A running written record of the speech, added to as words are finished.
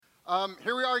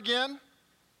Here we are again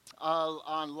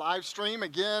on live stream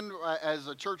again as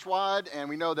a church-wide, and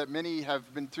we know that many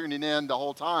have been tuning in the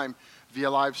whole time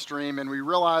via live stream, and we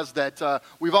realize that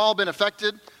we've all been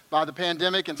affected by the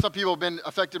pandemic, and some people have been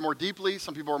affected more deeply,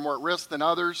 some people are more at risk than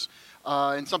others,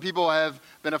 and some people have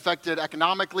been affected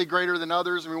economically greater than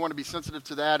others, and we want to be sensitive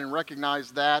to that and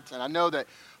recognize that. And I know that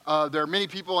there are many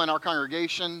people in our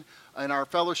congregation, in our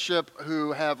fellowship,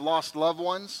 who have lost loved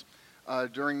ones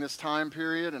during this time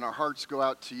period, and our hearts go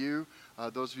out to you,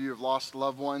 those of you who have lost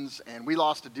loved ones. And we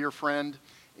lost a dear friend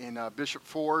in Bishop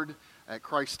Ford at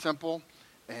Christ Temple,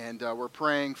 and we're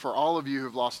praying for all of you who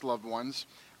have lost loved ones.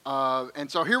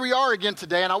 And so here we are again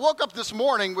today, and I woke up this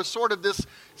morning with sort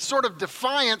of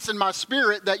defiance in my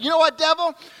spirit that, you know what,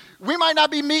 devil? We might not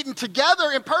be meeting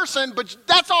together in person, but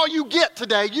that's all you get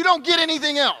today. You don't get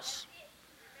anything else.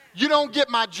 You don't get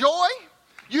my joy.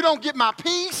 You don't get my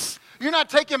peace. You're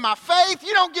not taking my faith.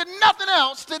 You don't get nothing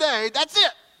else today. That's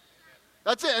it.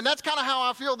 That's it. And that's kind of how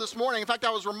I feel this morning. In fact,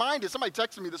 I was reminded, somebody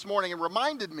texted me this morning and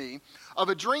reminded me of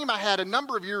a dream I had a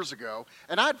number of years ago.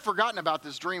 And I had forgotten about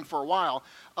this dream for a while.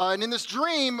 And in this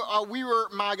dream,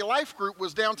 my life group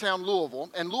was downtown Louisville,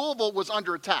 and Louisville was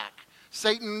under attack.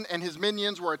 Satan and his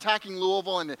minions were attacking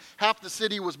Louisville, and half the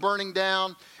city was burning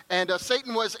down. And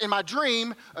Satan was, in my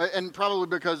dream, and probably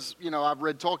because, I've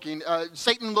read Tolkien,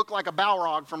 Satan looked like a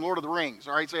Balrog from Lord of the Rings,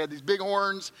 all right? So he had these big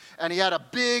horns, and he had a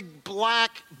big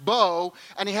black bow,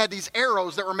 and he had these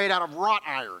arrows that were made out of wrought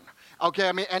iron.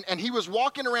 Okay, and he was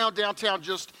walking around downtown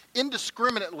just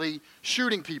indiscriminately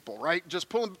shooting people, right? Just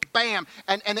pulling, bam,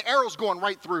 and the arrows going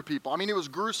right through people. I mean, it was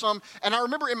gruesome. And I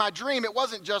remember in my dream, it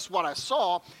wasn't just what I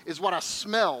saw, it's what I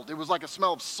smelled. It was like a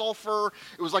smell of sulfur.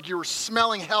 It was like you were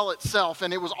smelling hell itself,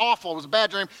 and it was awful. It was a bad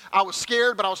dream. I was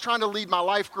scared, but I was trying to lead my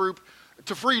life group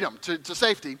to freedom, to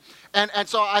safety. And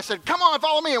so I said, come on,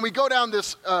 follow me. And we go down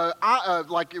this,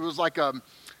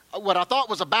 what I thought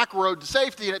was a back road to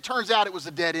safety, and it turns out it was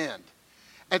a dead end.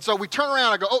 And so we turn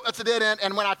around, I go, oh, that's a dead end.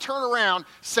 And when I turn around,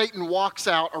 Satan walks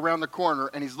out around the corner,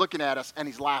 and he's looking at us, and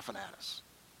he's laughing at us.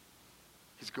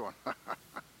 He's going,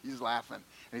 he's laughing.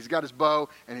 And he's got his bow,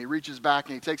 and he reaches back,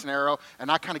 and he takes an arrow,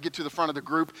 and I kind of get to the front of the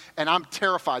group, and I'm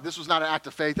terrified. This was not an act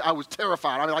of faith. I was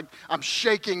terrified. I'm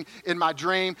shaking in my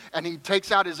dream, and he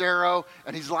takes out his arrow,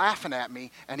 and he's laughing at me,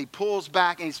 and he pulls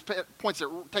back, and he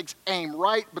takes aim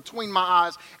right between my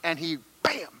eyes, and he,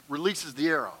 bam, releases the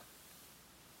arrow.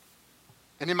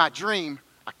 And in my dream,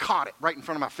 I caught it right in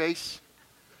front of my face.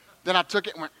 Then I took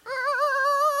it and went,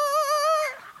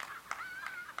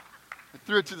 I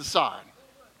threw it to the side.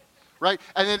 Right?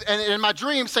 And in my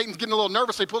dream, Satan's getting a little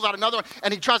nervous, so he pulls out another one,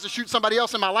 and he tries to shoot somebody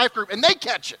else in my life group, and they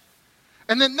catch it.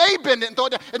 And then they bend it and throw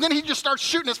it down. And then he just starts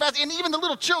shooting as fast. And even the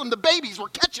little children, the babies, were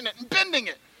catching it and bending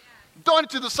it, throwing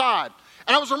it to the side.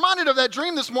 And I was reminded of that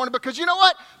dream this morning because you know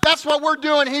what? That's what we're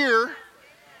doing here.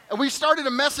 And we started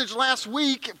a message last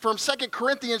week from 2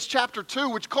 Corinthians chapter 2,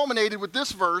 which culminated with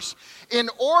this verse, in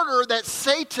order that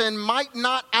Satan might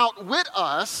not outwit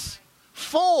us,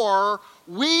 for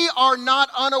we are not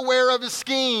unaware of his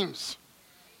schemes.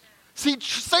 See,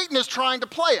 Satan is trying to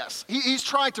play us. He's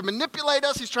trying to manipulate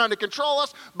us. He's trying to control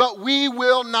us, but we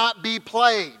will not be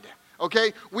played.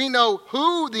 Okay? We know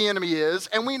who the enemy is,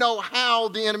 and we know how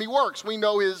the enemy works. We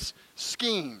know his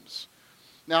schemes.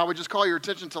 Now, I would just call your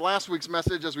attention to last week's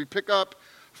message as we pick up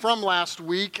from last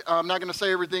week. I'm not going to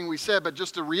say everything we said, but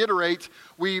just to reiterate,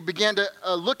 we began to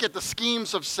look at the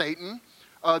schemes of Satan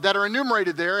that are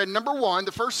enumerated there. And number one,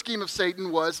 the first scheme of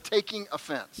Satan was taking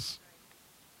offense.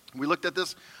 We looked at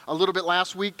this a little bit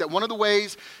last week, that one of the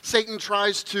ways Satan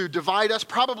tries to divide us,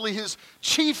 probably his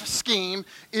chief scheme,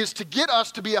 is to get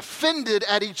us to be offended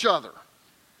at each other.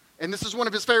 And this is one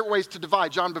of his favorite ways to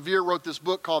divide. John Bevere wrote this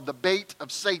book called The Bait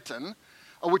of Satan,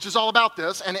 which is all about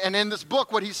this. And in this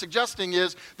book, what he's suggesting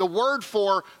is the word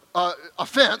for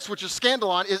offense, which is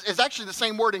scandalon, is actually the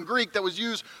same word in Greek that was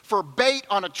used for bait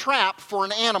on a trap for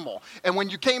an animal. And when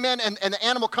you came in and the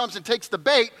animal comes and takes the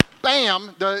bait,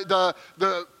 bam,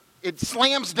 it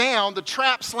slams down, the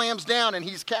trap slams down, and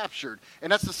he's captured.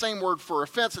 And that's the same word for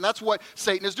offense, and that's what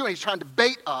Satan is doing. He's trying to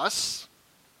bait us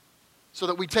so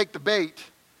that we take the bait,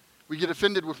 we get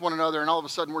offended with one another, and all of a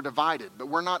sudden we're divided. But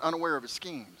we're not unaware of his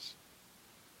schemes.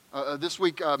 This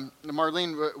week,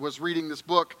 Marlene was reading this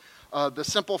book, The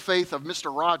Simple Faith of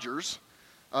Mr. Rogers,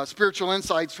 Spiritual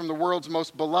Insights from the World's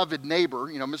Most Beloved Neighbor,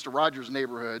 Mr. Rogers'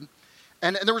 neighborhood.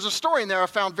 And there was a story in there I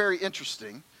found very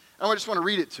interesting, and I just want to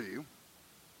read it to you.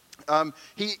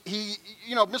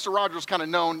 Mr. Rogers was kind of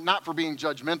known not for being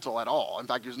judgmental at all. In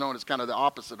fact, he was known as kind of the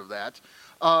opposite of that.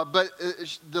 But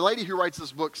the lady who writes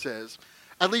this book says,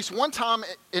 at least one time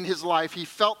in his life, he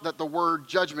felt that the word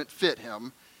judgment fit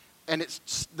him, and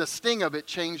the sting of it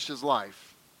changed his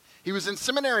life. He was in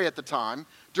seminary at the time.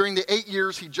 During the 8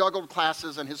 years, he juggled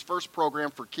classes and his first program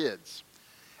for kids.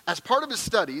 As part of his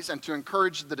studies and to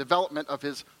encourage the development of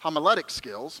his homiletic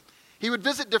skills, he would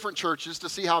visit different churches to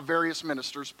see how various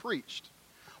ministers preached.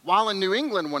 While in New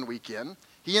England one weekend,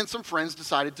 he and some friends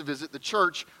decided to visit the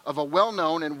church of a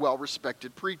well-known and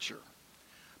well-respected preacher.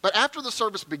 But after the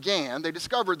service began, they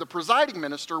discovered the presiding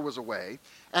minister was away,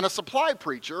 and a supply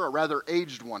preacher, a rather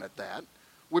aged one at that,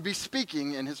 would be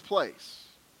speaking in his place.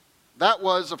 That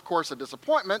was, of course, a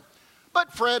disappointment,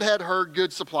 but Fred had heard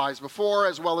good supplies before,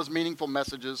 as well as meaningful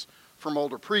messages from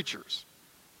older preachers.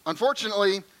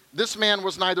 Unfortunately, this man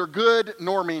was neither good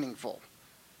nor meaningful.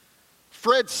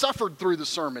 Fred suffered through the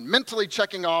sermon, mentally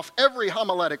checking off every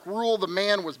homiletic rule the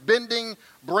man was bending,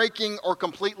 breaking, or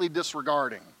completely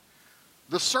disregarding.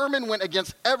 The sermon went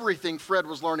against everything Fred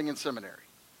was learning in seminary.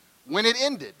 When it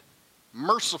ended,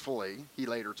 mercifully, he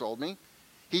later told me,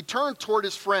 he turned toward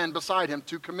his friend beside him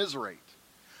to commiserate.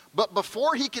 But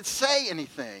before he could say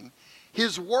anything,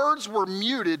 his words were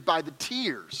muted by the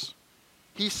tears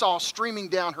he saw streaming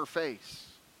down her face.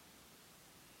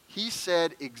 He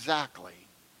said exactly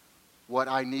what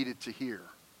I needed to hear,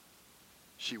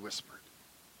 she whispered.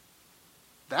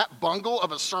 That bungle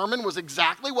of a sermon was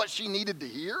exactly what she needed to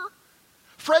hear?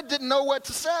 Fred didn't know what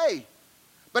to say.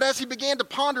 But as he began to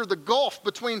ponder the gulf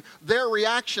between their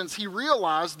reactions, he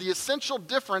realized the essential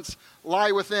difference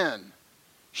lie within.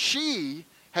 She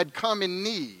had come in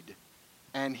need,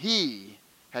 and he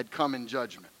had come in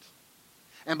judgment.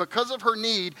 And because of her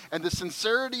need and the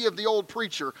sincerity of the old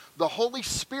preacher, the Holy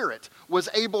Spirit was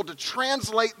able to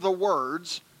translate the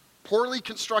words, poorly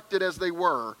constructed as they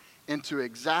were, into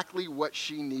exactly what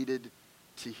she needed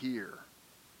to hear.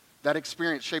 That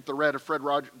experience shaped the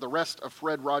rest of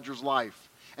Fred Rogers' life,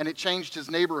 and it changed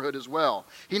his neighborhood as well.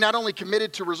 He not only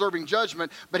committed to reserving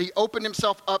judgment, but he opened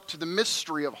himself up to the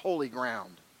mystery of holy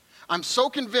ground. I'm so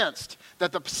convinced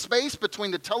that the space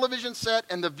between the television set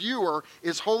and the viewer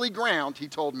is holy ground, he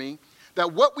told me,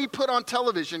 that what we put on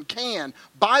television can,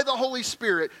 by the Holy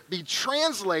Spirit, be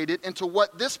translated into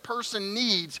what this person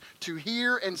needs to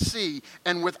hear and see.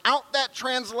 And without that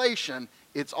translation,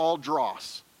 it's all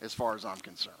dross, as far as I'm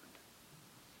concerned.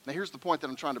 Now, here's the point that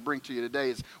I'm trying to bring to you today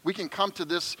is we can come to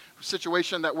this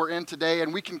situation that we're in today,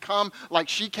 and we can come like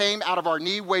she came, out of our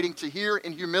need, waiting to hear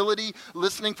in humility,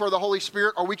 listening for the Holy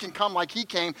Spirit, or we can come like he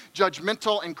came,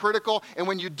 judgmental and critical, and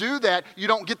when you do that, you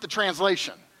don't get the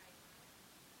translation.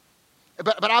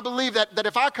 But I believe that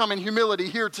if I come in humility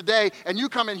here today, and you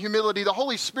come in humility, the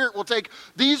Holy Spirit will take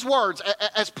these words,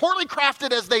 as poorly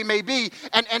crafted as they may be,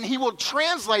 and he will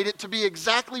translate it to be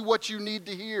exactly what you need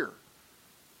to hear.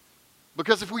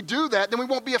 Because if we do that, then we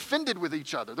won't be offended with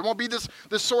each other. There won't be this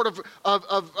sort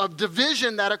of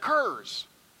division that occurs.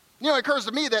 You know, it occurs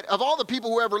to me that of all the people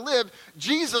who ever lived,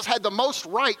 Jesus had the most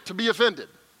right to be offended.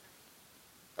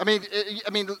 I mean,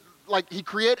 like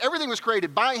everything was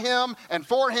created by him and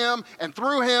for him and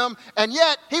through him, and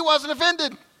yet he wasn't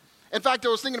offended. In fact, I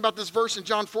was thinking about this verse in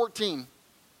John 14.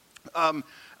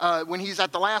 When he's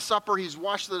at the Last Supper, he's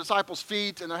washed the disciples'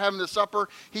 feet, and they're having the supper.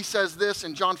 He says this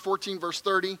in John 14, verse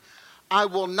 30, I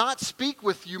will not speak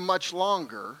with you much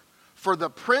longer, for the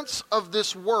prince of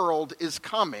this world is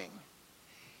coming.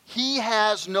 He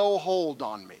has no hold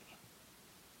on me.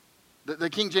 The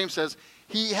King James says,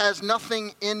 he has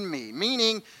nothing in me,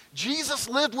 meaning Jesus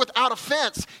lived without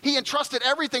offense. He entrusted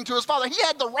everything to his Father. He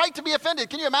had the right to be offended.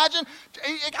 Can you imagine?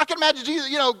 I can imagine Jesus,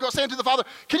 saying to the Father,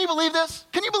 can you believe this?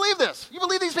 Can you believe this? You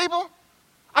believe these people?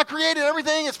 I created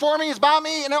everything. It's for me. It's by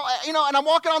me. And I'm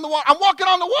walking on the water. I'm walking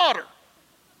on the water.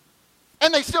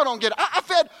 And they still don't get it. I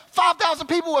fed 5,000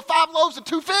 people with 5 loaves and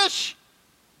 2 fish.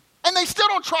 And they still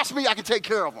don't trust me I can take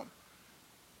care of them.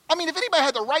 I mean, if anybody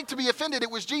had the right to be offended,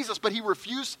 it was Jesus, but he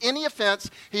refused any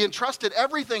offense. He entrusted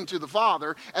everything to the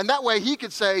Father, and that way he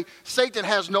could say, Satan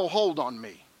has no hold on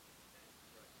me.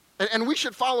 And we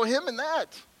should follow him in that.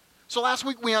 So last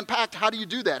week we unpacked how do you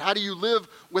do that? How do you live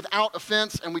without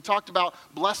offense? And we talked about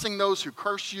blessing those who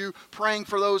curse you, praying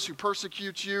for those who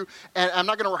persecute you. And I'm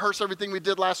not going to rehearse everything we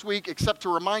did last week except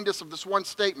to remind us of this one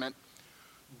statement.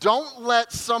 Don't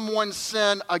let someone's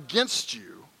sin against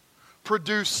you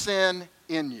produce sin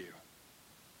in you.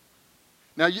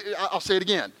 Now, I'll say it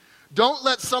again. Don't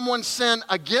let someone's sin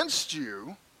against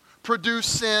you produce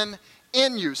sin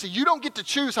in you. See, you don't get to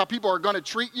choose how people are going to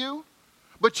treat you,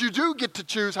 but you do get to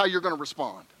choose how you're going to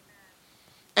respond.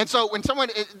 And so when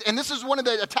and this is one of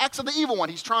the attacks of the evil one.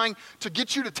 He's trying to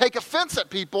get you to take offense at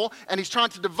people, and he's trying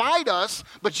to divide us,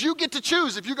 but you get to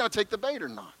choose if you're going to take the bait or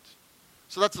not.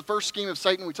 So that's the first scheme of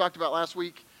Satan we talked about last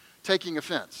week, taking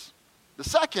offense. The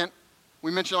second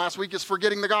we mentioned last week, is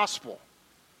forgetting the gospel.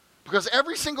 Because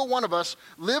every single one of us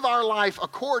live our life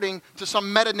according to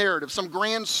some meta-narrative, some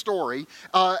grand story,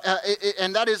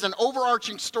 and that is an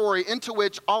overarching story into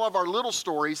which all of our little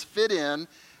stories fit in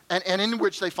and in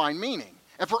which they find meaning.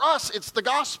 And for us, it's the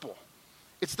gospel.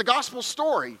 It's the gospel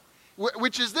story,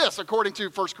 which is this, according to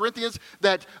 1 Corinthians,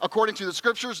 that according to the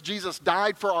scriptures, Jesus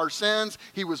died for our sins.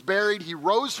 He was buried. He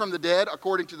rose from the dead,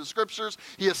 according to the scriptures.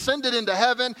 He ascended into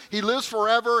heaven. He lives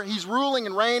forever. He's ruling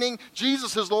and reigning.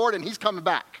 Jesus is Lord, and he's coming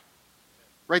back.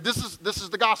 Right? This is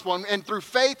the gospel. And through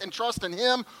faith and trust in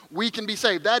him, we can be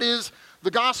saved. That is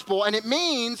the gospel. And it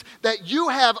means that you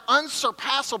have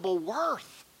unsurpassable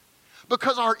worth.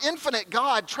 Because our infinite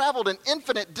God traveled an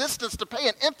infinite distance to pay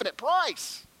an infinite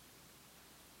price.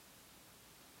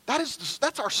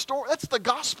 That's our story. That's the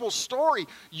gospel story.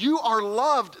 You are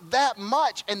loved that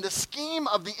much. And the scheme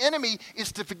of the enemy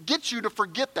is to get you to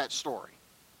forget that story.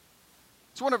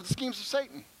 It's one of the schemes of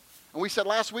Satan. And we said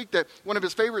last week that one of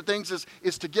his favorite things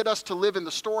is to get us to live in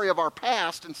the story of our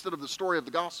past instead of the story of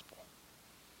the gospel.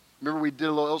 Remember we did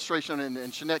a little illustration and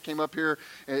Shanette came up here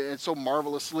and so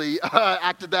marvelously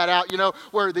acted that out,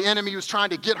 where the enemy was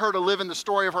trying to get her to live in the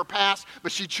story of her past,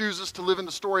 but she chooses to live in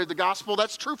the story of the gospel.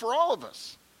 That's true for all of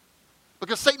us.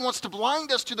 Because Satan wants to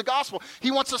blind us to the gospel.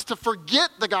 He wants us to forget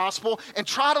the gospel and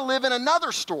try to live in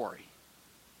another story,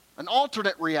 an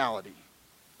alternate reality,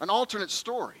 an alternate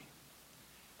story.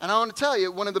 And I want to tell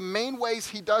you, one of the main ways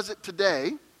he does it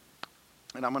today,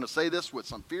 and I'm going to say this with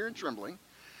some fear and trembling,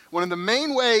 one of the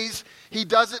main ways he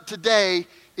does it today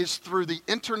is through the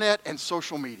internet and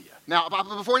social media. Now,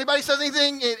 before anybody says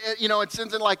anything, it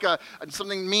sends in like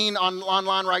something mean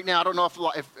online right now. I don't know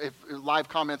if live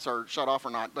comments are shut off or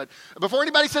not. But before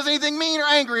anybody says anything mean or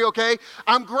angry, okay,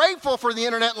 I'm grateful for the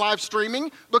internet and live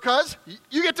streaming because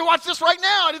you get to watch this right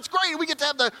now, and it's great. We get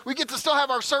to still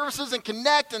have our services and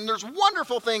connect, and there's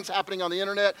wonderful things happening on the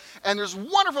internet, and there's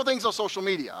wonderful things on social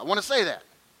media. I want to say that.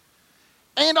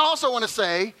 And I also want to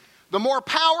say, the more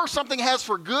power something has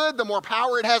for good, the more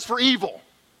power it has for evil.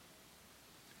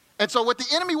 And so what the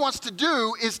enemy wants to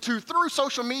do is through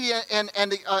social media and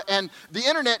the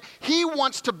internet, he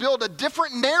wants to build a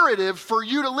different narrative for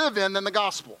you to live in than the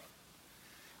gospel.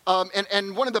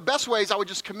 And one of the best ways, I would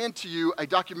just commend to you a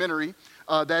documentary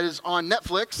that is on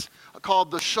Netflix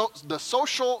called The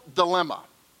Social Dilemma.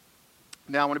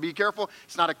 Now, I want to be careful.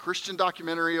 It's not a Christian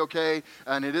documentary, okay?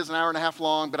 And it is an hour and a half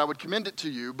long, but I would commend it to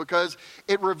you because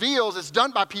it's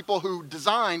done by people who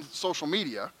designed social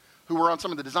media, who were on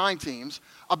some of the design teams,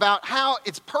 about how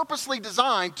it's purposely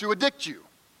designed to addict you.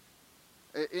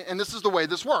 And this is the way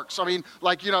this works. I mean,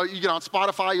 like, you get on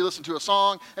Spotify, you listen to a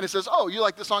song, and it says, oh, you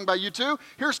like this song by U2?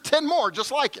 Here's 10 more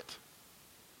just like it.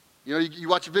 You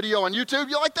watch a video on YouTube,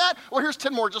 you like that? Well, here's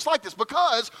 10 more just like this.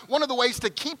 Because one of the ways to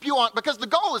keep you on, because the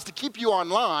goal is to keep you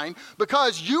online,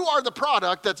 because you are the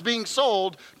product that's being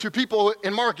sold to people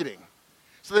in marketing.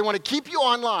 So they want to keep you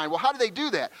online. Well, how do they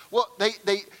do that? Well,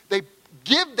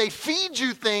 they feed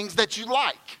you things that you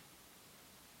like.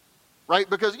 Right?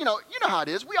 Because, you know how it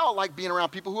is. We all like being around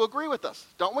people who agree with us,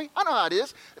 don't we? I know how it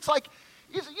is. It's like,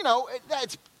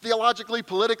 it's theologically,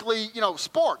 politically,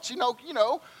 sports.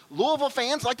 Louisville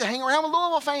fans like to hang around with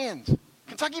Louisville fans.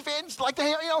 Kentucky fans like to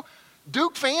hang,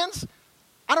 Duke fans,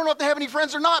 I don't know if they have any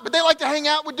friends or not, but they like to hang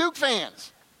out with Duke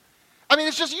fans. I mean,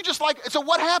 it's just, so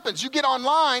what happens? You get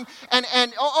online and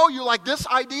you like this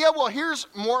idea? Well, here's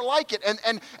more like it.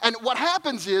 And what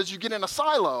happens is you get in a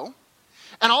silo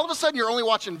and all of a sudden you're only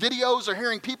watching videos or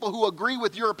hearing people who agree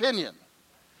with your opinion.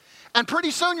 And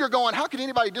pretty soon you're going, how can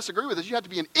anybody disagree with this? You have to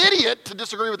be an idiot to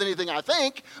disagree with anything I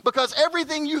think, because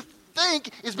everything you think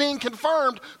is being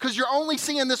confirmed because you're only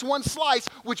seeing this one slice,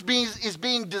 which is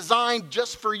being designed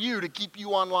just for you to keep you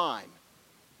online.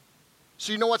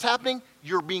 So you know what's happening?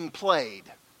 You're being played.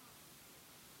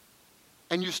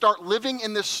 And you start living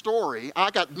in this story.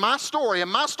 I got my story, and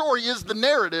my story is the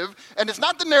narrative, and it's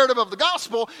not the narrative of the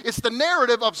gospel, it's the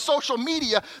narrative of social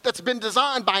media that's been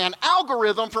designed by an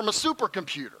algorithm from a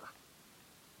supercomputer.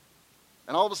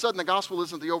 And all of a sudden, the gospel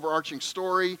isn't the overarching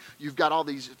story. You've got all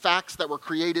these facts that were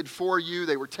created for you.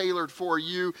 They were tailored for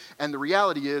you. And the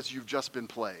reality is you've just been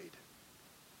played.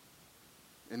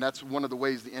 And that's one of the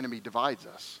ways the enemy divides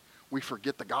us. We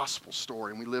forget the gospel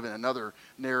story and we live in another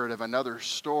narrative, another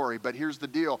story. But here's the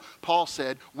deal. Paul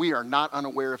said, we are not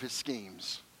unaware of his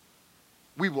schemes.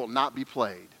 We will not be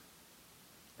played.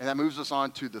 And that moves us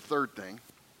on to the third thing.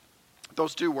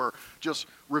 Those two were just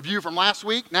review from last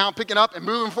week. Now I'm picking up and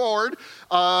moving forward.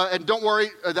 And don't worry,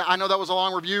 I know that was a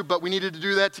long review, but we needed to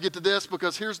do that to get to this,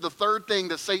 because here's the third thing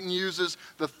that Satan uses,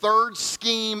 the third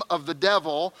scheme of the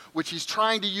devil, which he's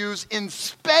trying to use in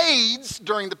spades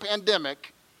during the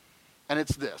pandemic, and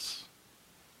it's this: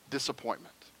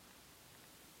 disappointment.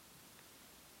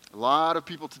 A lot of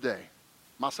people today,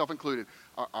 myself included,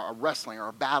 are wrestling or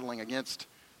are battling against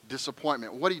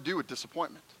disappointment. What do you do with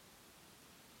disappointment?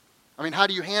 I mean, how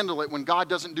do you handle it when God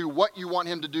doesn't do what you want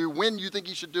him to do, when you think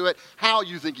he should do it, how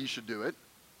you think he should do it?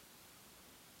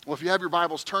 Well, if you have your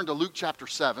Bibles, turn to Luke chapter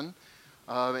 7.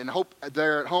 And hope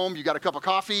there at home you got a cup of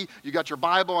coffee, you got your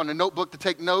Bible and a notebook to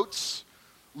take notes.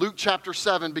 Luke chapter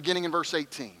 7, beginning in verse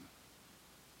 18.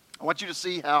 I want you to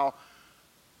see how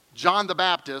John the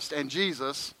Baptist and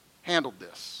Jesus handled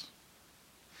this.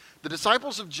 The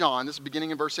disciples of John, this is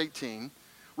beginning in verse 18,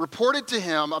 reported to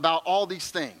him about all these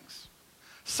things.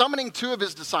 Summoning 2 of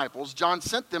his disciples, John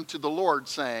sent them to the Lord,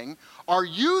 saying, "Are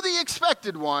you the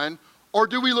expected one, or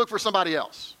do we look for somebody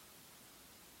else?"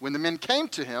 When the men came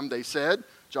to him, they said,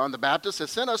 "John the Baptist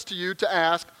has sent us to you to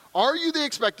ask, are you the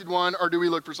expected one, or do we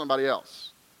look for somebody else?"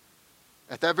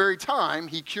 At that very time,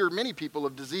 he cured many people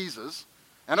of diseases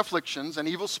and afflictions and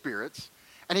evil spirits,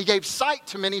 and he gave sight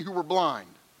to many who were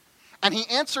blind. And he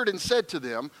answered and said to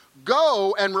them,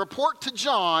 "Go and report to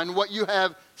John what you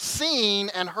have seen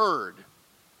and heard.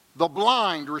 The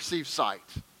blind receive sight,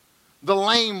 the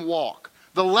lame walk,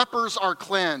 the lepers are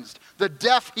cleansed, the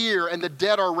deaf hear, and the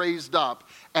dead are raised up,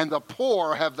 and the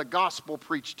poor have the gospel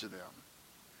preached to them.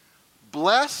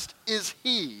 Blessed is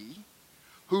he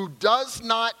who does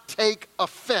not take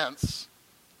offense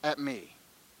at me."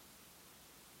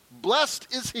 Blessed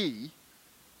is he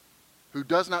who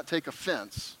does not take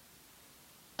offense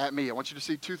at me. I want you to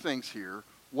see 2 things here: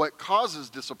 what causes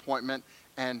disappointment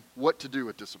and what to do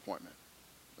with disappointment.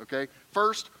 Okay?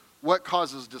 First, what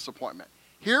causes disappointment?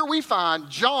 Here we find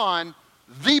John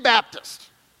the Baptist.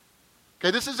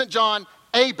 Okay, this isn't John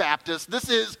a Baptist. This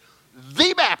is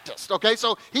the Baptist. Okay,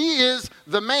 so he is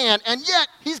the man, and yet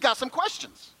he's got some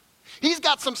questions. He's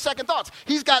got some second thoughts.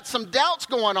 He's got some doubts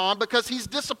going on because he's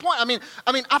disappointed.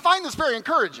 I mean, I find this very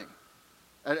encouraging.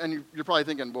 And you're probably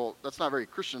thinking, well, that's not very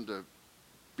Christian to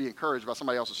be encouraged by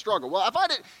somebody else's struggle. Well, I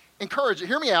find it encouraging.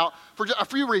 Hear me out for a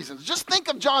few reasons. Just think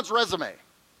of John's resume.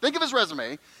 Think of his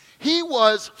resume. He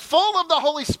was full of the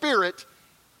Holy Spirit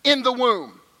in the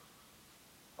womb.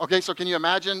 Okay, so can you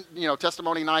imagine,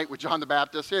 testimony night with John the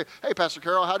Baptist? Hey, Pastor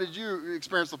Carroll, how did you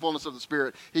experience the fullness of the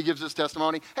Spirit? He gives his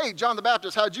testimony. Hey, John the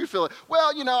Baptist, how did you feel it?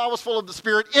 Well, I was full of the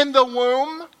Spirit in the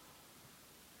womb.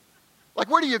 Like,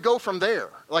 where do you go from there?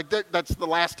 Like, that's the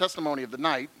last testimony of the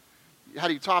night. How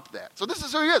do you top that? So this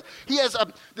is who he is. He has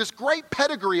this great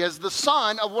pedigree as the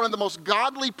son of one of the most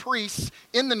godly priests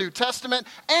in the New Testament.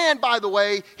 And, by the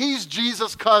way, he's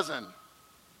Jesus' cousin.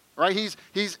 Right?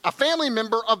 He's a family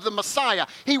member of the Messiah.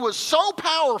 He was so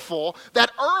powerful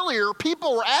that earlier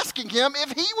people were asking him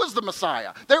if he was the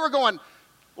Messiah. They were going,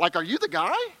 like, are you the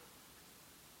guy?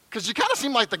 Because you kind of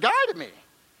seem like the guy to me.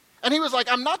 And he was like,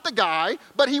 I'm not the guy,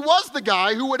 but he was the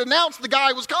guy who would announce the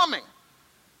guy was coming.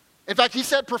 In fact, he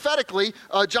said prophetically,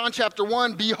 John chapter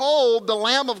 1, "Behold, the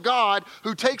Lamb of God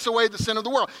who takes away the sin of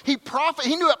the world." He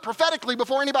knew it prophetically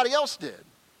before anybody else did.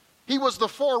 He was the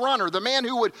forerunner, the man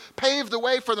who would pave the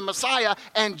way for the Messiah.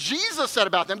 And Jesus said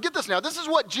about them, get this now, this is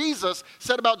what Jesus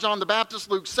said about John the Baptist,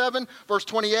 Luke 7, verse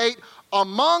 28.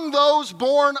 "Among those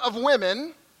born of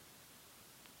women,"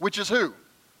 which is who?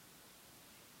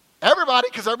 Everybody,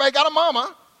 because everybody got a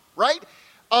mama, right?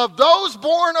 "Of those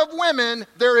born of women,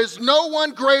 there is no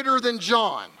one greater than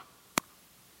John."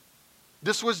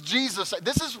 This was Jesus.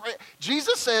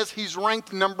 Jesus says he's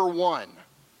ranked number 1.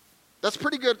 That's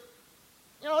pretty good.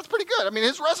 That's pretty good. I mean,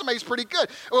 his resume is pretty good.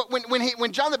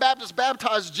 When John the Baptist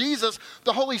baptized Jesus,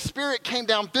 the Holy Spirit came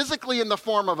down physically in the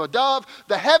form of a dove.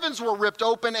 The heavens were ripped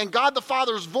open, and God the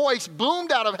Father's voice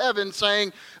boomed out of heaven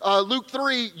saying, Luke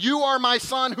 3, "You are my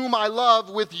son whom I love.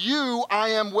 With you I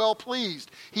am well pleased."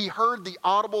 He heard the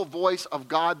audible voice of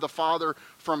God the Father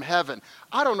from heaven.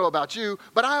 I don't know about you,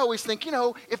 but I always think,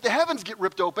 if the heavens get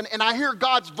ripped open and I hear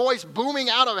God's voice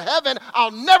booming out of heaven, I'll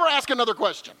never ask another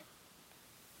question.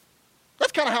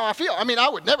 That's kind of how I feel. I mean, I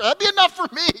would never, that'd be enough for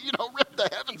me, rip the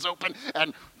heavens open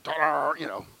and,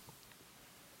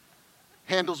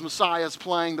 Handel's Messiah's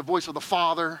playing, the voice of the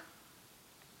Father.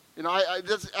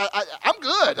 I'm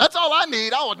good. That's all I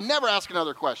need. I would never ask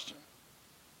another question.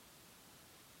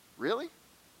 Really?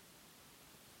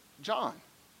 John,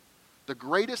 the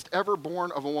greatest ever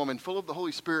born of a woman, full of the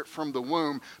Holy Spirit from the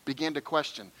womb, began to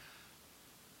question,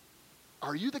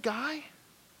 are you the guy?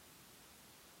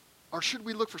 Or should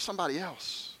we look for somebody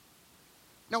else?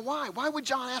 Now, why? Why would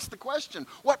John ask the question?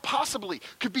 What possibly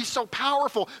could be so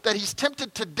powerful that he's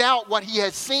tempted to doubt what he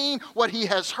has seen, what he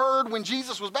has heard when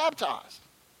Jesus was baptized?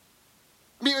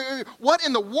 I mean, what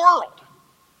in the world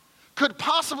could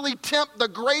possibly tempt the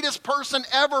greatest person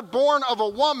ever born of a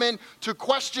woman to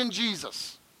question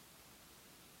Jesus?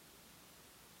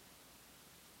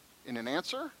 In an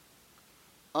answer,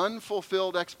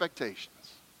 unfulfilled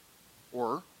expectations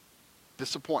or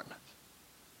disappointment.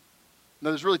 Now,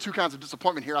 there's really two kinds of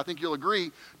disappointment here. I think you'll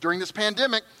agree. During this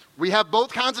pandemic, we have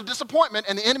both kinds of disappointment,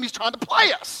 and the enemy's trying to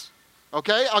play us.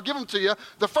 Okay? I'll give them to you.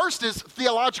 The first is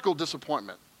theological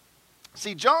disappointment.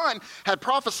 See, John had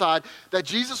prophesied that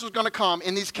Jesus was going to come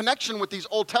in these connection with these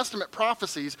Old Testament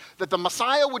prophecies, that the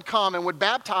Messiah would come and would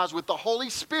baptize with the Holy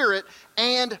Spirit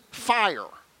and fire.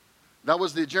 That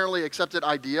was the generally accepted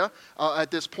idea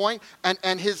at this point. And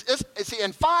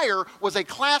fire was a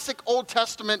classic Old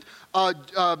Testament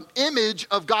image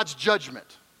of God's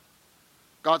judgment.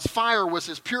 God's fire was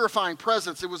his purifying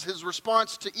presence. It was his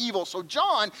response to evil. So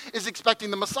John is expecting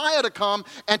the Messiah to come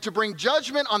and to bring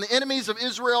judgment on the enemies of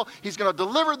Israel. He's going to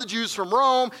deliver the Jews from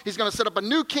Rome. He's going to set up a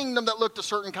new kingdom that looked a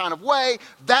certain kind of way.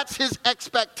 That's his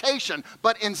expectation.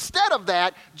 But instead of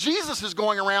that, Jesus is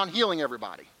going around healing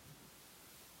everybody.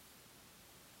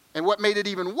 And what made it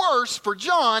even worse for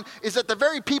John is that the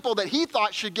very people that he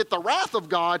thought should get the wrath of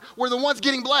God were the ones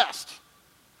getting blessed.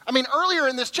 I mean, earlier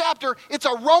in this chapter, it's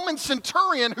a Roman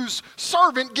centurion whose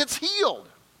servant gets healed.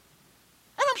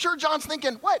 And I'm sure John's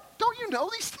thinking, what? Don't you know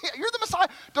these things? You're the Messiah.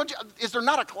 Is there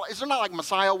not like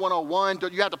Messiah 101?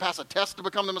 Don't you have to pass a test to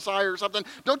become the Messiah or something?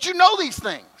 Don't you know these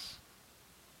things?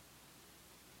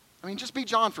 I mean, just be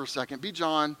John for a second. Be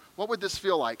John. What would this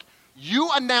feel like? You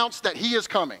announce that he is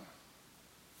coming,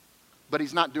 but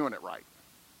he's not doing it right.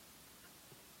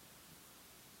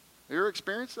 You ever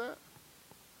experienced that?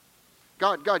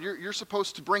 God, you're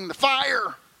supposed to bring the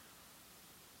fire.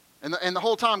 And the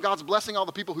whole time, God's blessing all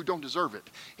the people who don't deserve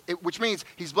it, which means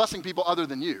he's blessing people other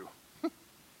than you.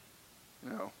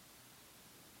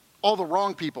 All the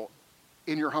wrong people,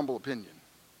 in your humble opinion.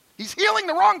 He's healing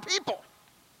the wrong people.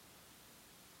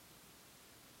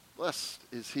 Blessed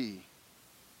is he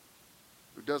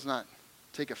who does not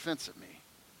take offense at me.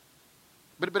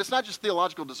 But it's not just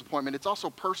theological disappointment, it's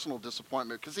also personal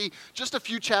disappointment. Because see, just a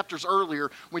few chapters earlier,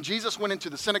 when Jesus went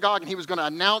into the synagogue and he was going to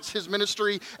announce his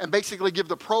ministry and basically give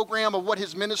the program of what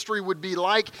his ministry would be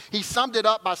like, he summed it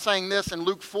up by saying this in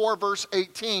Luke 4, verse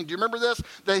 18. Do you remember this?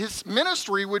 That his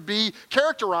ministry would be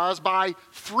characterized by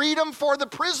freedom for the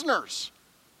prisoners.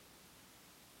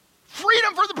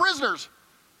 Freedom for the prisoners.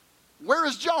 Where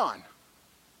is John?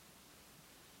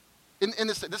 In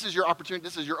this is your opportunity,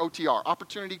 this is your OTR,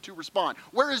 opportunity to respond.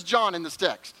 Where is John in this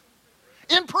text?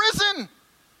 In prison.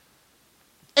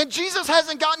 And Jesus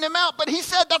hasn't gotten him out, but he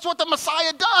said that's what the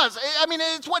Messiah does. I mean,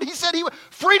 it's what he said.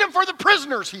 Freedom for the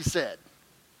prisoners, he said.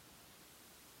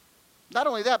 Not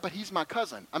only that, but he's my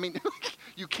cousin. I mean,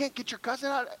 you can't get your cousin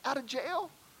out of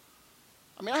jail?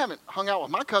 I mean, I haven't hung out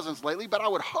with my cousins lately, but I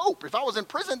would hope if I was in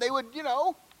prison, they would,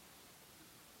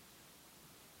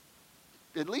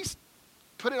 at least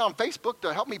put it on Facebook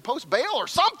to help me post bail or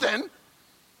something.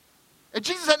 And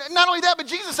Jesus said, not only that, but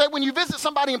Jesus said when you visit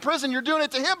somebody in prison, you're doing it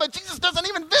to him, but Jesus doesn't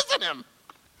even visit him.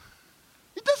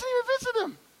 He doesn't even visit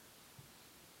him.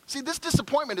 See, this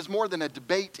disappointment is more than a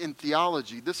debate in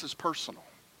theology. This is personal.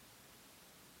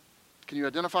 Can you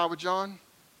identify with John?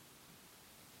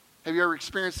 Have you ever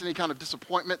experienced any kind of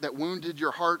disappointment that wounded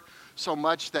your heart so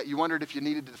much that you wondered if you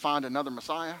needed to find another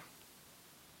Messiah?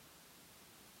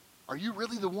 Are you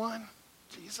really the one?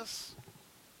 Jesus?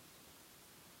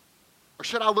 Or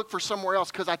should I look for somewhere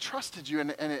else because I trusted you and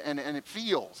it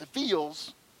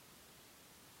feels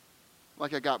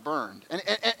like I got burned.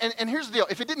 And here's the deal.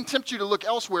 If it didn't tempt you to look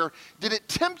elsewhere, did it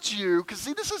tempt you, because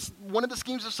see, this is one of the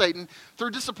schemes of Satan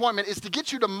through disappointment, is to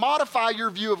get you to modify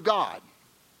your view of God.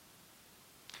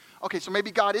 Okay, so maybe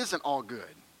God isn't all good.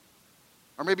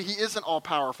 Or maybe he isn't all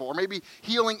powerful. Or maybe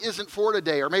healing isn't for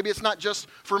today. Or maybe it's not just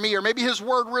for me. Or maybe his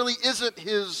word really isn't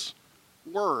his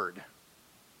word.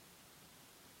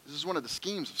 This is one of the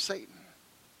schemes of Satan.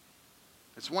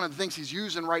 It's one of the things he's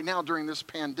using right now during this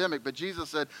pandemic. But Jesus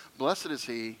said, blessed is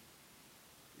he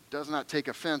who does not take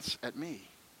offense at me.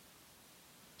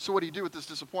 So what do you do with this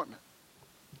disappointment?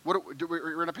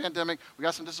 We're in a pandemic. We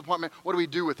got some disappointment. What do we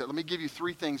do with it? Let me give you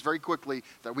three things very quickly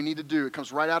that we need to do. It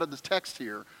comes right out of this text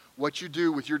here. What you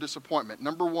do with your disappointment.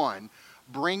 Number one,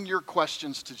 bring your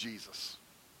questions to Jesus.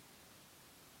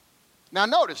 Now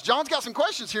notice, John's got some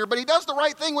questions here, but he does the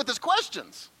right thing with his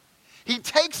questions. He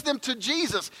takes them to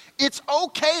Jesus. It's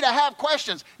okay to have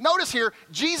questions. Notice here,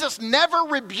 Jesus never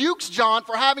rebukes John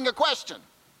for having a question.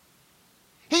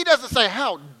 He doesn't say,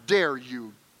 how dare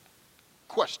you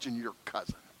question your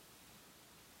cousin?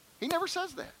 He never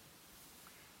says that.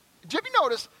 Did you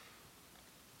notice,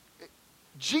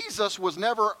 Jesus was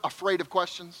never afraid of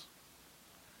questions?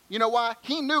 You know why?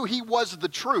 He knew he was the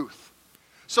truth.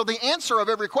 So the answer of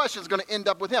every question is going to end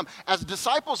up with him. As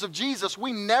disciples of Jesus,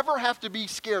 we never have to be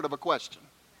scared of a question.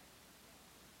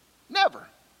 Never.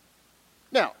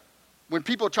 Now, when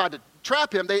people tried to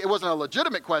trap him, it wasn't a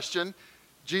legitimate question.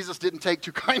 Jesus didn't take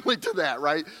too kindly to that,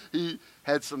 right? He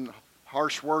had some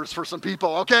harsh words for some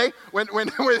people, okay? When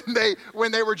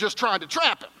they were just trying to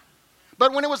trap him.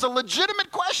 But when it was a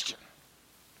legitimate question,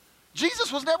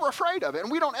 Jesus was never afraid of it. And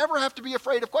we don't ever have to be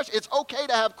afraid of questions. It's okay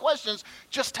to have questions.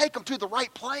 Just take them to the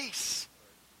right place.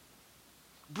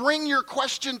 Bring your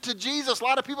question to Jesus. A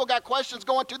lot of people got questions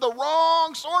going to the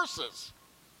wrong sources.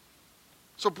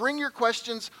 So bring your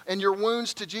questions and your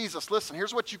wounds to Jesus. Listen,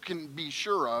 here's what you can be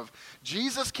sure of.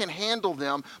 Jesus can handle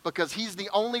them because he's the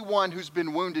only one who's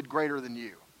been wounded greater than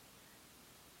you.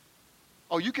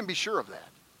 Oh, you can be sure of that.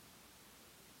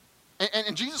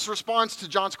 And Jesus responds to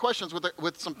John's questions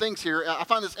with some things here. I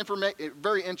find this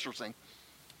very interesting.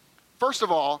 First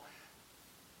of all,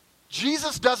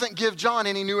 Jesus doesn't give John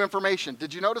any new information.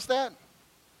 Did you notice that?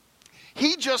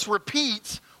 He just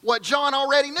repeats what John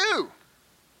already knew.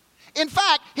 In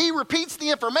fact, he repeats the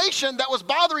information that was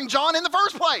bothering John in the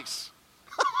first place.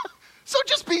 So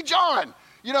just be John.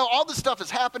 You know, all this stuff is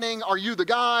happening. Are you the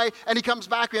guy? And he comes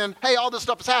back and, hey, all this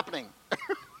stuff is happening.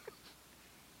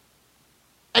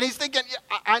 And he's thinking,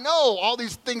 yeah, I know all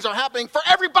these things are happening for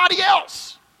everybody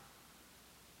else.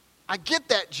 I get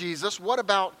that, Jesus. What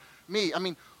about me? I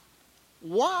mean,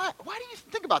 why do you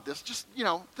think about this? Just,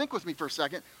 think with me for a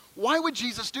second. Why would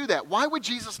Jesus do that? Why would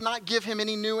Jesus not give him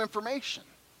any new information?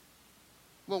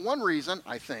 Well, one reason,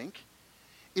 I think,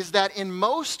 is that in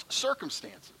most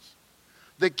circumstances,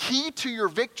 the key to your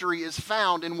victory is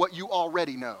found in what you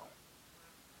already know.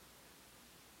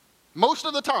 Most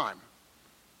of the time,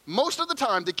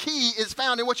 the key is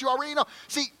found in what you already know.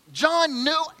 See, John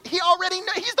knew, he already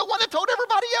knew. He's the one that told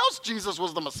everybody else Jesus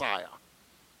was the Messiah.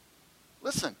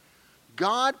 Listen,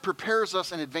 God prepares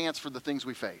us in advance for the things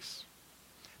we face.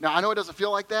 Now, I know it doesn't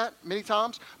feel like that many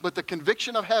times, but the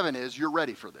conviction of heaven is you're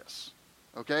ready for this.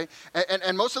 Okay?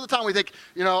 And most of the time we think,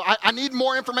 I need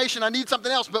more information, I need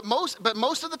something else. But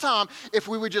most of the time, if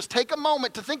we would just take a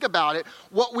moment to think about it,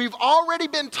 what we've already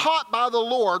been taught by the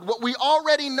Lord, what we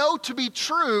already know to be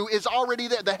true is already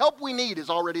there. The help we need is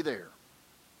already there.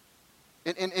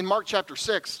 In Mark chapter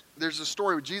 6, there's a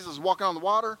story where Jesus is walking on the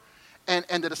water, and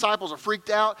the disciples are freaked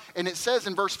out. And it says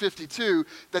in verse 52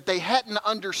 that they hadn't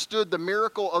understood the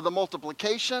miracle of the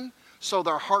multiplication, so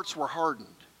their hearts were hardened.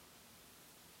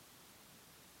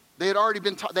 They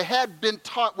had been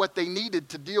taught what they needed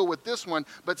to deal with this one,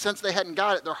 but since they hadn't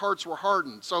got it, their hearts were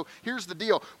hardened. So here's the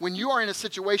deal. When you are in a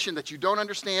situation that you don't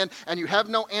understand and you have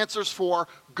no answers for,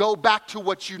 go back to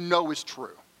what you know is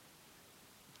true.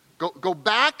 Go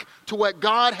back to what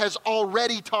God has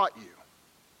already taught you.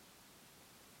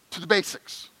 To the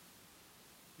basics.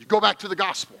 You go back to the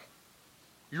gospel.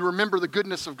 You remember the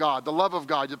goodness of God, the love of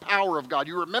God, the power of God.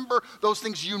 You remember those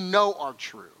things you know are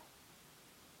true.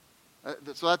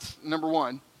 So that's number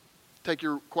one. Take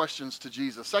your questions to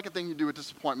Jesus. Second thing you do with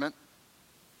disappointment,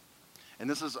 and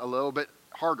this is a little bit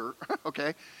harder,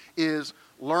 okay, is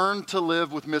learn to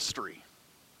live with mystery.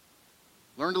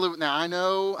 Learn to live. Now, I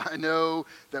know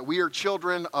that we are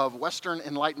children of Western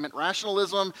Enlightenment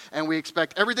rationalism, and we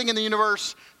expect everything in the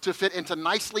universe to fit into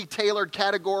nicely tailored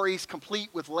categories, complete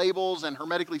with labels and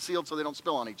hermetically sealed so they don't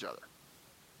spill on each other.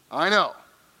 I know.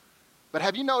 But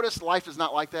have you noticed life is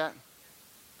not like that?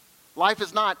 Life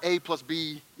is not A plus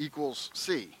B equals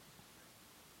C.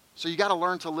 So you got to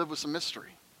learn to live with some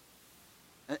mystery.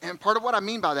 And part of what I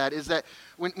mean by that is that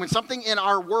when something in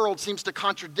our world seems to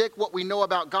contradict what we know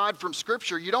about God from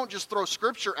Scripture, you don't just throw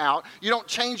Scripture out. You don't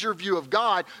change your view of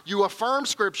God. You affirm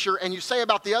Scripture and you say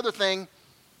about the other thing,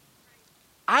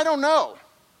 I don't know.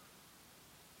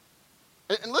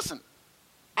 And listen,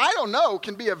 I don't know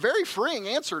can be a very freeing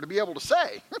answer to be able to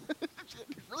say. It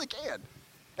really can.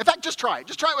 In fact, just try it.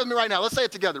 Just try it with me right now. Let's say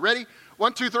it together. Ready?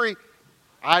 1, 2, 3.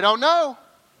 I don't know.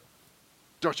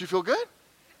 Don't you feel good?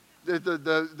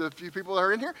 The few people that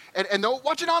are in here. And they'll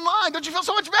watch it online. Don't you feel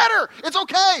so much better? It's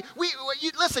okay.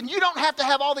 Listen, you don't have to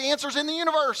have all the answers in the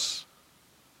universe.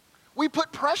 We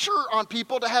put pressure on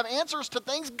people to have answers to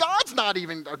things God's not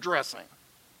even addressing.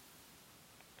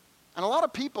 And a lot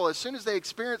of people, as soon as they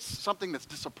experience something that's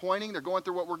disappointing, they're going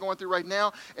through what we're going through right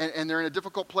now, and they're in a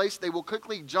difficult place, they will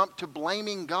quickly jump to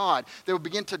blaming God. They will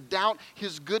begin to doubt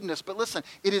His goodness. But listen,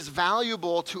 it is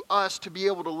valuable to us to be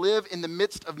able to live in the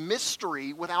midst of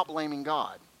mystery without blaming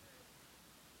God.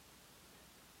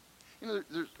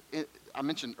 I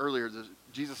mentioned earlier,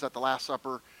 Jesus at the Last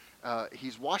Supper,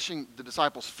 he's washing the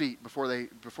disciples' feet before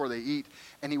they eat,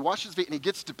 and he washes feet, and he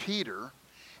gets to Peter.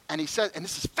 And he said, and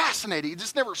this is fascinating. It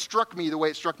just never struck me the way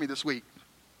it struck me this week.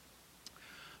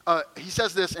 He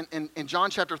says this in John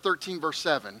chapter 13, verse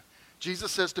 7.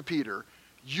 Jesus says to Peter,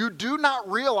 "You do not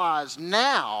realize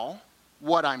now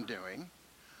what I'm doing,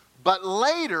 but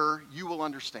later you will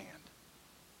understand."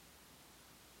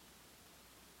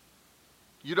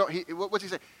 You don't. What's he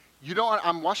say? You don't.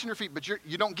 I'm washing your feet, but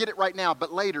you don't get it right now.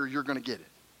 But later you're going to get it.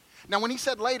 Now, when he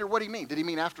said later, what did he mean? Did he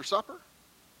mean after supper?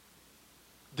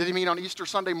 Did he mean on Easter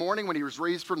Sunday morning when he was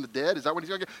raised from the dead? Is that what he's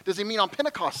going to get? Does he mean on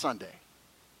Pentecost Sunday?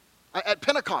 At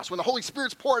Pentecost, when the Holy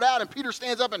Spirit's poured out and Peter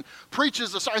stands up and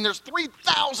preaches, and there's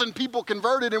 3,000 people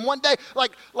converted in one day.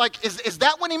 Is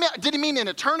that when he meant? Did he mean in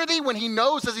eternity when he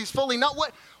knows as he's fully know?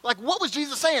 What was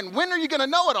Jesus saying? When are you going to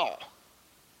know it all?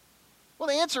 Well,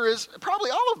 the answer is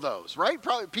probably all of those, right?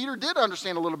 Probably Peter did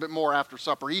understand a little bit more after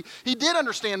supper. He did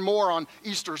understand more on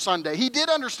Easter Sunday. He did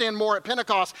understand more at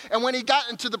Pentecost. And when he got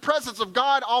into the presence of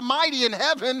God Almighty in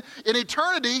heaven, in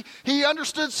eternity, he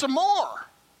understood some more.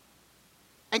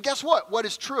 And guess what? What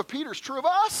is true of Peter is true of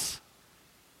us.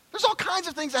 There's all kinds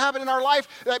of things that happen in our life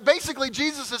that basically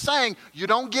Jesus is saying, you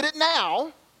don't get it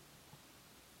now,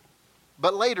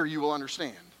 but later you will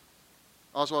understand.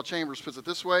 Oswald Chambers puts it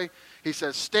this way. He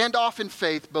says, stand off in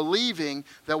faith, believing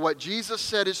that what Jesus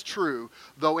said is true,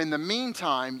 though in the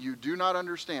meantime you do not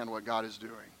understand what God is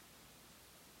doing.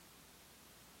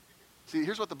 See,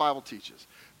 here's what the Bible teaches.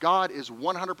 God is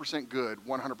 100% good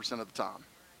 100% of the time.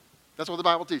 That's what the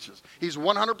Bible teaches. He's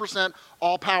 100%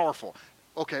 all-powerful.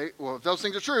 Okay, well, if those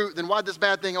things are true, then why did this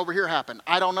bad thing over here happen?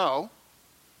 I don't know.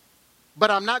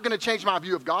 But I'm not going to change my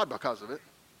view of God because of it.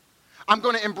 I'm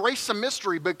going to embrace some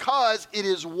mystery because it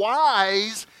is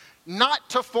wise not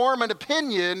to form an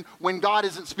opinion when God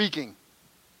isn't speaking.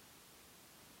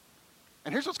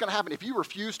 And here's what's going to happen. If you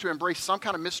refuse to embrace some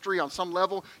kind of mystery on some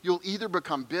level, you'll either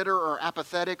become bitter or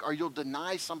apathetic, or you'll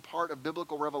deny some part of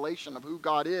biblical revelation of who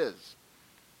God is.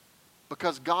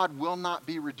 Because God will not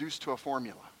be reduced to a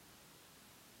formula.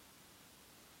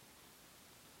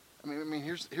 I mean,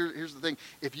 here's the thing.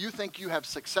 If you think you have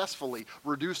successfully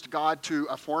reduced God to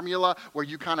a formula where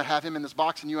you kind of have him in this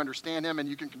box and you understand him and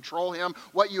you can control him,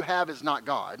 what you have is not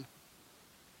God.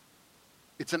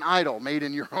 It's an idol made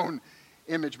in your own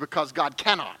image because God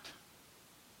cannot.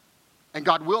 And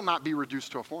God will not be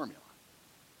reduced to a formula.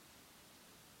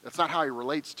 That's not how he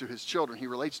relates to his children. He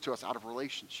relates to us out of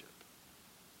relationship.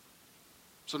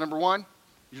 So number one,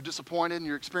 you're disappointed and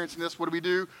you're experiencing this. What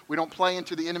do? We don't play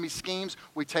into the enemy's schemes.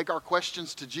 We take our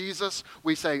questions to Jesus.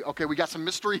 We say, okay, we got some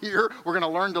mystery here. We're going to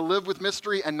learn to live with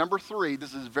mystery. And number three,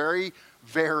 this is very,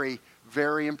 very,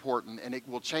 very important, and it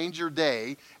will change your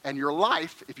day and your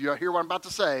life, if you hear what I'm about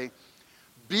to say.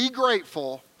 Be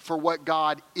grateful for what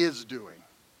God is doing.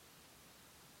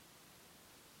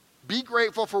 Be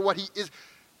grateful for what he is.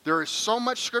 There is so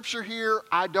much scripture here,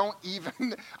 I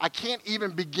can't even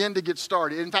begin to get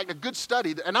started. In fact, a good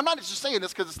study, and I'm not just saying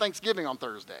this because it's Thanksgiving on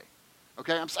Thursday.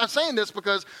 Okay, I'm saying this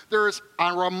because there is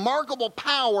a remarkable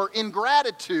power in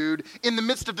gratitude in the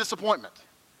midst of disappointment.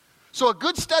 So a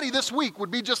good study this week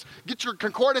would be just get your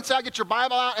concordance out, get your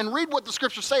Bible out, and read what the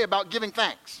scriptures say about giving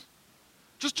thanks.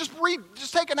 Just read,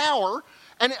 just take an hour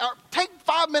and take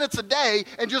 5 minutes a day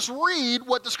and just read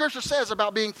what the scripture says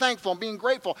about being thankful and being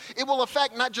grateful. It will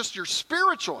affect not just your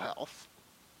spiritual health,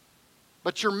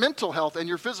 but your mental health and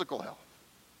your physical health,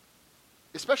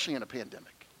 especially in a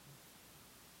pandemic.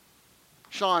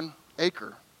 Sean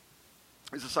Aker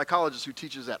is a psychologist who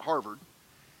teaches at Harvard,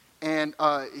 and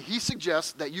he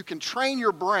suggests that you can train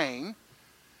your brain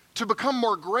to become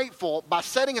more grateful by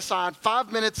setting aside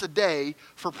 5 minutes a day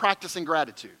for practicing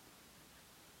gratitude.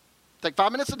 Take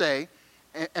 5 minutes a day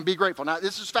and be grateful. Now,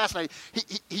 this is fascinating.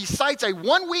 He cites a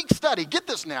 1-week study. Get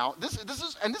this now. This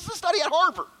is a study at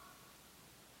Harvard.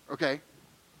 Okay?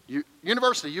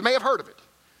 University. You may have heard of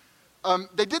it.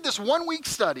 They did this 1-week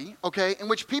study, okay, in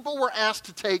which people were asked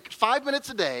to take 5 minutes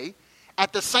a day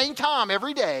at the same time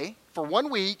every day for 1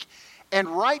 week and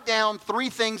write down 3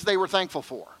 things they were thankful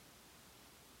for.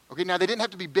 Okay, now they didn't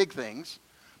have to be big things,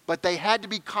 but they had to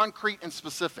be concrete and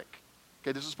specific.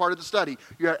 Okay, this is part of the study.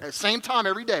 You at the same time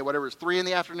every day, whatever it's 3 in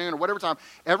the afternoon or whatever time,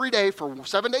 every day for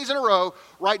 7 days in a row,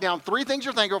 write down 3 things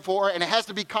you're thankful for, and it has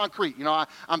to be concrete. You know,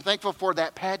 I'm thankful for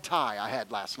that pad thai I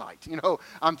had last night. You know,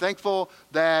 I'm thankful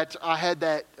that I had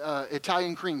that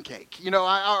Italian cream cake. You know,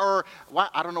 I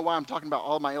don't know why I'm talking about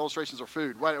all of my illustrations are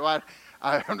food.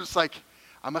 I'm just like,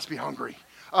 I must be hungry.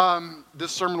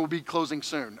 This sermon will be closing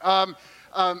soon.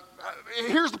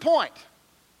 Here's the point.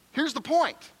 Here's the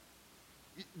point.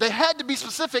 They had to be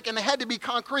specific and they had to be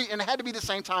concrete and it had to be the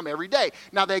same time every day.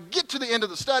 Now they get to the end of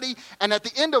the study, and at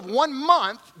the end of 1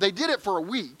 month, they did it for a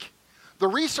week. the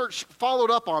research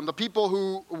followed up on the people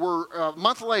who were a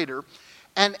month later,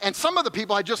 and some of the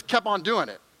people had just kept on doing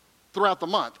it throughout the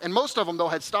month. And most of them, though,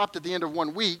 had stopped at the end of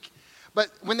 1 week. But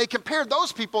when they compared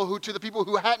those people to the people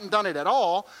who hadn't done it at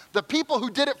all, the people who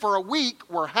did it for a week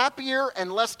were happier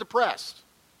and less depressed.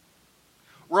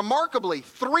 Remarkably,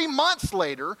 3 months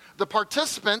later, the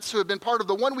participants who had been part of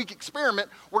the 1 week experiment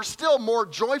were still more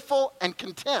joyful and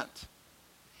content.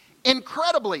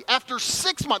 Incredibly, after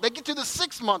 6 months, they get to the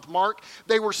 6-month mark,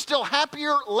 they were still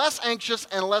happier, less anxious,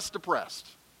 and less depressed.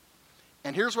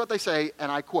 And here's what they say,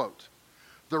 and I quote,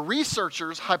 "The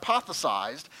researchers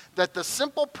hypothesized that the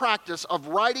simple practice of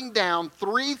writing down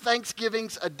 3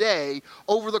 Thanksgivings a day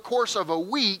over the course of a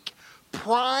week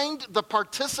primed the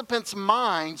participants'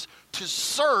 minds to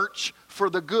search for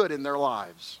the good in their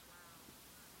lives."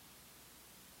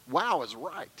 Wow is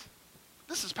right.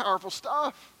 This is powerful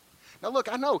stuff. Now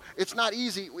look, I know it's not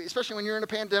easy, especially when you're in a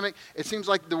pandemic. It seems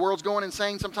like the world's going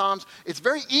insane sometimes. It's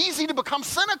very easy to become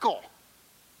cynical.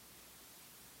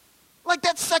 Like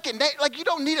that second day, like you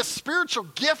don't need a spiritual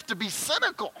gift to be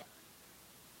cynical.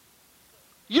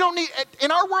 You don't need,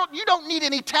 in our world, you don't need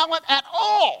any talent at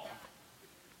all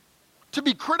to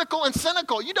be critical and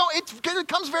cynical. You don't, it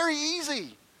comes very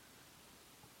easy.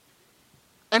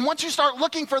 And once you start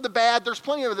looking for the bad, there's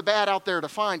plenty of the bad out there to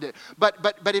find it. But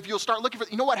if you'll start looking for,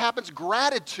 you know what happens?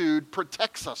 Gratitude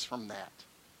protects us from that.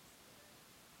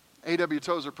 A.W.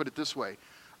 Tozer put it this way: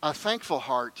 a thankful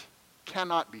heart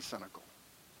cannot be cynical.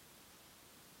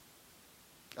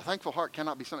 A thankful heart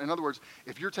cannot be cynical. In other words,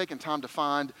 if you're taking time to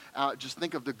find out, just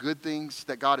think of the good things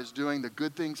that God is doing, the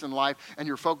good things in life, and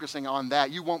you're focusing on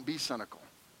that, you won't be cynical.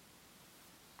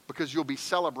 Because you'll be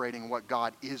celebrating what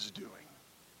God is doing,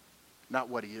 not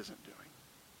what he isn't doing.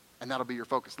 And that'll be your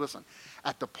focus. Listen,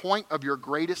 at the point of your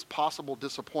greatest possible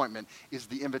disappointment is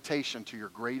the invitation to your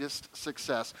greatest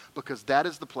success, because that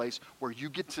is the place where you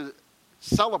get to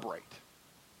celebrate.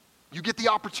 You get the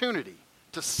opportunity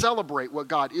to celebrate what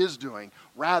God is doing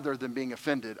rather than being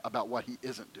offended about what he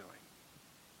isn't doing.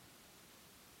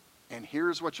 And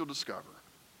here's what you'll discover.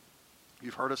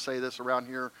 You've heard us say this around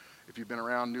here. If you've been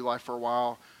around New Life for a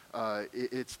while,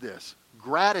 it's this: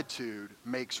 gratitude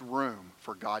makes room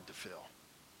for God to fill.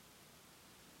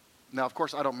 Now, of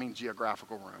course, I don't mean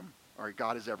geographical room. All right,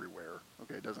 God is everywhere.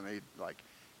 Okay, it doesn't need,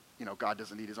 God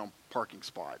doesn't need his own parking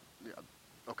spot. Yeah,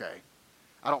 okay.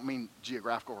 I don't mean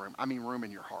geographical room. I mean room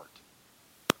in your heart.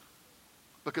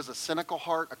 Because a cynical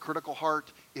heart, a critical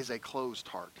heart, is a closed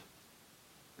heart.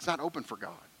 It's not open for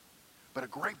God. But a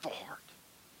grateful heart,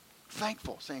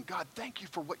 thankful, saying, God, thank you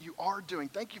for what you are doing.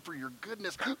 Thank you for your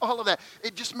goodness, all of that.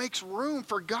 It just makes room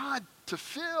for God to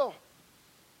fill.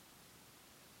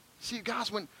 See,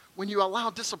 guys, when you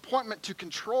allow disappointment to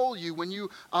control you, when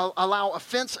you allow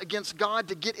offense against God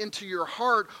to get into your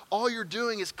heart, all you're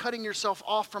doing is cutting yourself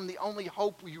off from the only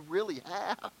hope you really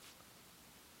have.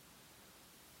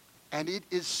 And it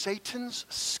is Satan's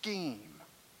scheme.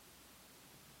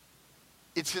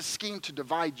 It's his scheme to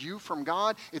divide you from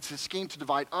God. It's his scheme to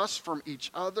divide us from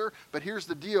each other. But here's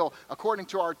the deal. According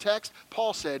to our text,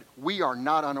 Paul said, we are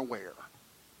not unaware.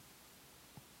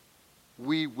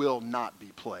 We will not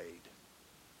be played.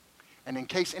 And in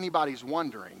case anybody's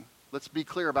wondering, let's be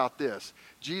clear about this.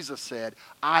 Jesus said,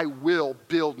 I will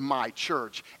build my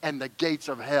church, and the gates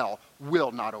of hell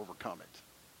will not overcome it.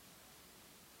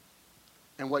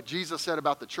 And what Jesus said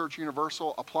about the church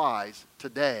universal applies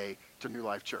today to New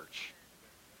Life Church.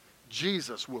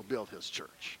 Jesus will build his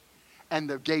church, and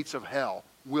the gates of hell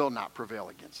will not prevail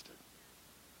against it.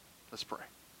 Let's pray.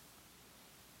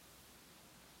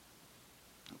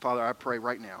 Father, I pray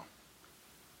right now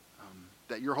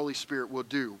that your Holy Spirit will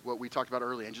do what we talked about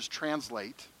earlier and just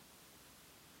translate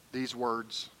these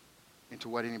words into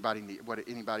what anybody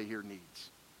here needs,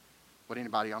 what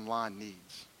anybody online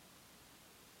needs.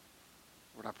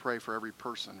 Lord, I pray for every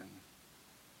person, and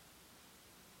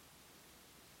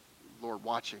Lord,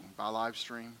 watching by live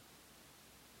stream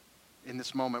in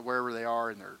this moment, wherever they are,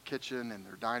 in their kitchen, in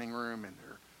their dining room, in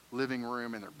their living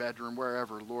room, in their bedroom,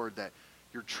 wherever, Lord, that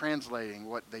you're translating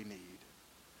what they need.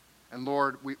 And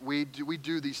Lord, we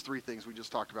do these 3 things we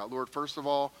just talked about. Lord, first of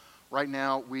all, right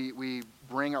now, we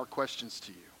bring our questions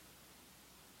to you.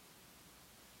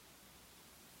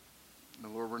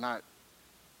 And Lord,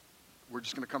 we're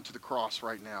just going to come to the cross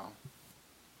right now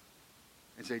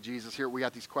and say, Jesus, here we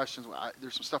got these questions.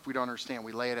 There's some stuff we don't understand.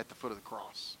 We lay it at the foot of the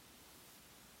cross.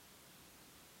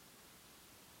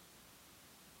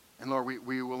 And Lord,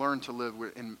 we will learn to live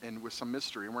with some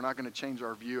mystery. And we're not going to change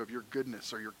our view of your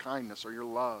goodness or your kindness or your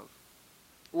love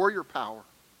or your power.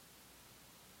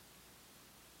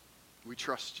 We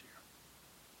trust you.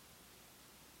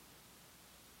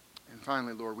 And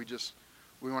finally, Lord, we just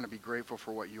We want to be grateful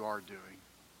for what you are doing.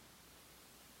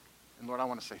 And Lord, I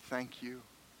want to say thank you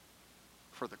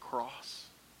for the cross.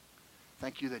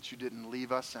 Thank you that you didn't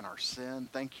leave us in our sin.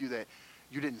 Thank you that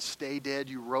you didn't stay dead.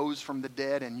 You rose from the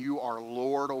dead, and you are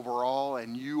Lord over all,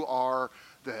 and you are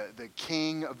the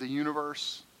King of the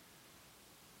universe.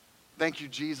 Thank you,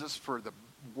 Jesus, for the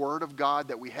Word of God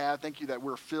that we have. Thank you that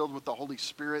we're filled with the Holy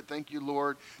Spirit. Thank you,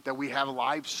 Lord, that we have a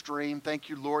live stream. Thank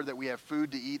you, Lord, that we have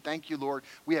food to eat. Thank you, Lord,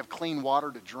 we have clean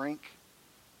water to drink.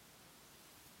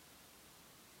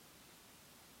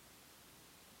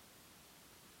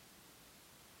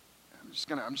 I'm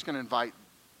just gonna invite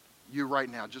you right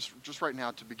now, just right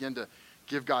now, to begin to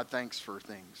give God thanks for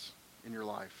things in your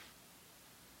life.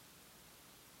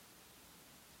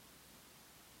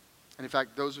 And in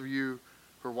fact, those of you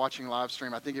who are watching live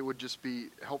stream, I think it would just be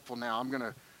helpful now. I'm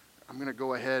gonna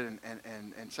go ahead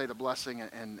and say the blessing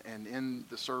and end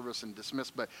the service and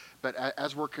dismiss. But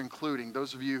as we're concluding,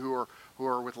 those of you who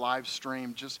are with live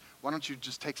stream, just why don't you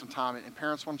just take some time, and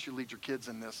parents, why don't you lead your kids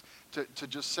in this to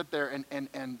just sit there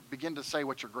and begin to say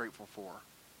what you're grateful for.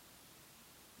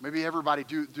 Maybe everybody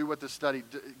do what this study,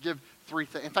 give 3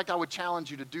 things. In fact, I would challenge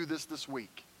you to do this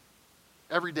week.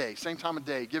 Every day, same time of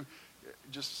day.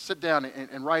 Just sit down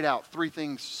and write out 3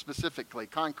 things specifically,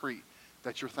 concrete,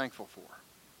 that you're thankful for.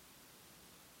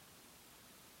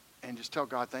 And just tell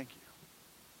God thank you.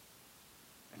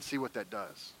 And see what that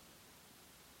does.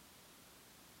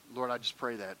 Lord, I just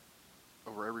pray that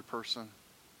over every person,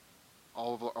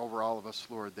 over all of us,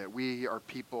 Lord, that we are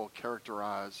people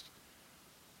characterized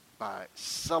by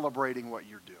celebrating what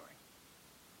you're doing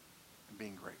and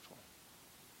being grateful.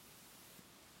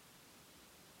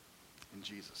 In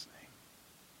Jesus' name.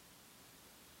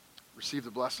 Receive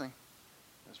the blessing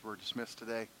as we're dismissed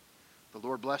today. The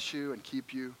Lord bless you and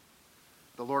keep you.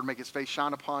 The Lord make his face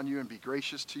shine upon you and be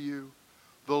gracious to you.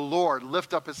 The Lord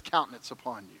lift up his countenance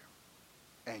upon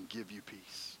you and give you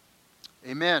peace.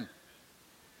 Amen.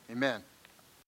 Amen.